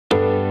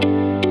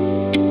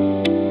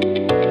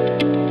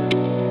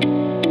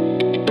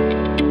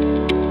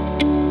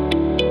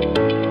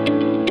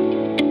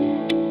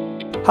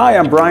Hi,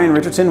 I'm Brian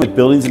Richardson with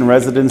Buildings and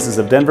Residences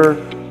of Denver.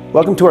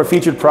 Welcome to our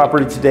featured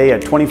property today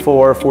at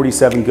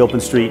 2447 Gilpin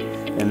Street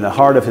in the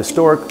heart of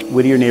historic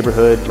Whittier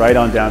neighborhood right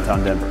on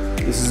downtown Denver.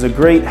 This is a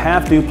great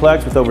half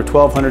duplex with over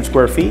 1,200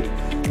 square feet.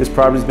 This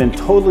property has been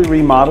totally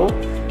remodeled.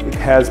 It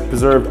has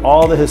preserved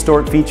all the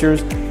historic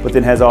features, but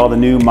then has all the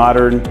new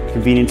modern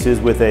conveniences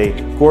with a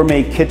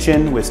gourmet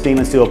kitchen with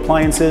stainless steel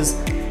appliances.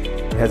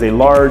 It has a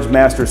large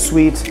master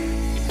suite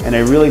and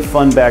a really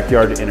fun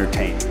backyard to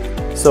entertain.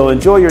 So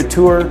enjoy your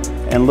tour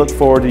and look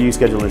forward to you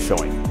scheduling a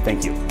showing.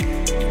 Thank you.